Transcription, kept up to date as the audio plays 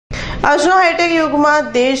આજના હાઈટેક યુગમાં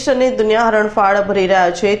દેશ અને દુનિયા હરણફાળ ભરી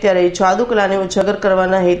રહ્યા છે, ત્યારે જાદુ કલાને ઉજાગર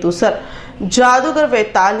કરવાના હેતુસર જાદુગર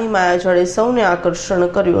વેતાલની માયાજાળે સૌને આકર્ષણ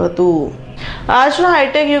કર્યું હતું। આજના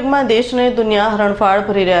હાઈટેક યુગમાં દેશ અને દુનિયા હરણફાળ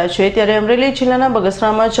ભરી રહ્યા છે, ત્યારે અમરેલી જિલ્લાના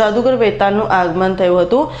બગસરામાં જાદુગર વેતાલનું આગમન થયું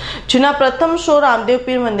હતું, જેના પ્રથમ શો રામદેવ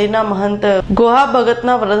પીર મંદિરના મહંત ગોહા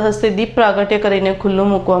ભગતના વરદ હસ્તે દીપ પ્રાગટ્ય કરીને ખુલ્લો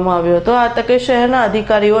મૂકવામાં આવ્યો હતો। આ તકે શહેરના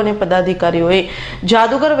અધિકારીઓ અને પદાધિકારીઓએ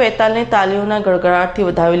જાદુગર વેતાલને તાલીઓના ગડગડાટથી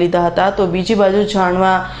વધાવી લીધા હતા। તો બીજી બાજુ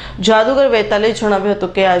જાદુગર વેતાલે જણાવ્યું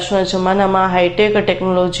હતું કે આજના જમાનામાં હાઈટેક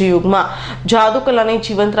ટેકનોલોજી યુગમાં જાદુ કલાને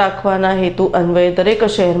જીવંત રાખવાના હેતુ અન્વયે દરેક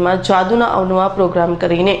શહેરમાં જાદુના અવનવા પ્રોગ્રામ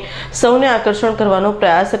કરીને સૌને આકર્ષણ કરવાનો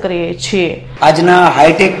પ્રયાસ કરીએ છીએ। આજના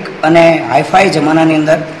હાઈટેક અને હાઈફાઈ જમાનાની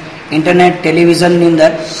અંદર ઇન્ટરનેટ ટેલિવિઝનની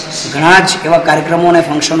અંદર ઘણા જ એવા કાર્યક્રમો અને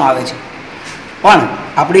ફંક્શનો આવે છે, પણ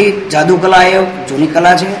આપણી જાદુકલા એ જૂની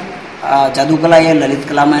કલા છે। જાદુકલા એ લલિત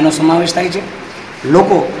કલામાં એનો સમાવેશ થાય છે।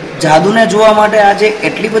 લોકો જાદુને જોવા માટે આજે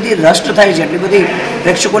એટલી બધી રસ થાય છે, એટલી બધી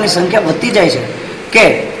પ્રેક્ષકોની સંખ્યા વધતી જાય છે કે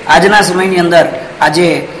આજના સમયની અંદર આજે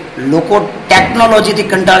લોકો ટેકનોલોજીથી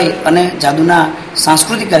કંટાળી અને જાદુના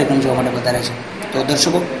સાંસ્કૃતિક કાર્યક્રમ જોવા માટે વધારે છે। તો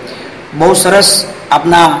દર્શકો, બહુ સરસ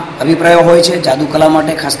આપના અભિપ્રાયો હોય છે જાદુકલા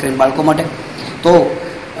માટે, ખાસ કરીને બાળકો માટે। તો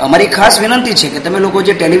અમારી ખાસ વિનંતી છે કે તમે લોકો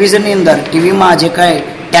જે ટેલિવિઝનની અંદર, ટીવીમાં જે કાંઈ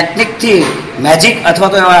ટેકનિકથી મેજિક અથવા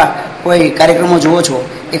તો એવા કોઈ કાર્યક્રમો જુઓ છો,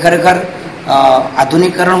 એ ખરેખર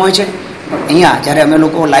આધુનિકીકરણ હોય છે। અહીંયા જ્યારે અમે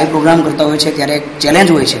લોકો લાઈવ પ્રોગ્રામ કરતા હોય છે ત્યારે એક ચેલેન્જ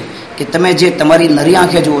હોય છે કે તમે જે તમારી નરી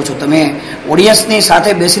આંખે જુઓ છો, તમે ઓડિયન્સની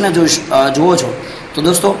સાથે બેસીને જુઓ છો, તો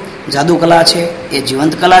દોસ્તો જાદુ કલા છે એ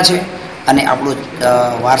જીવંત કલા છે અને આપણો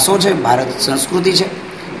વારસો છે, ભારત સંસ્કૃતિ છે।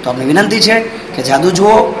 તો આપણી વિનંતી છે કે જાદુ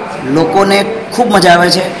જુઓ, લોકોને ખૂબ મજા આવે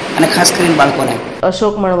છે અને ખાસ કરીને બાળકોને।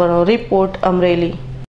 અશોક મણવરનો રિપોર્ટ, અમરેલી।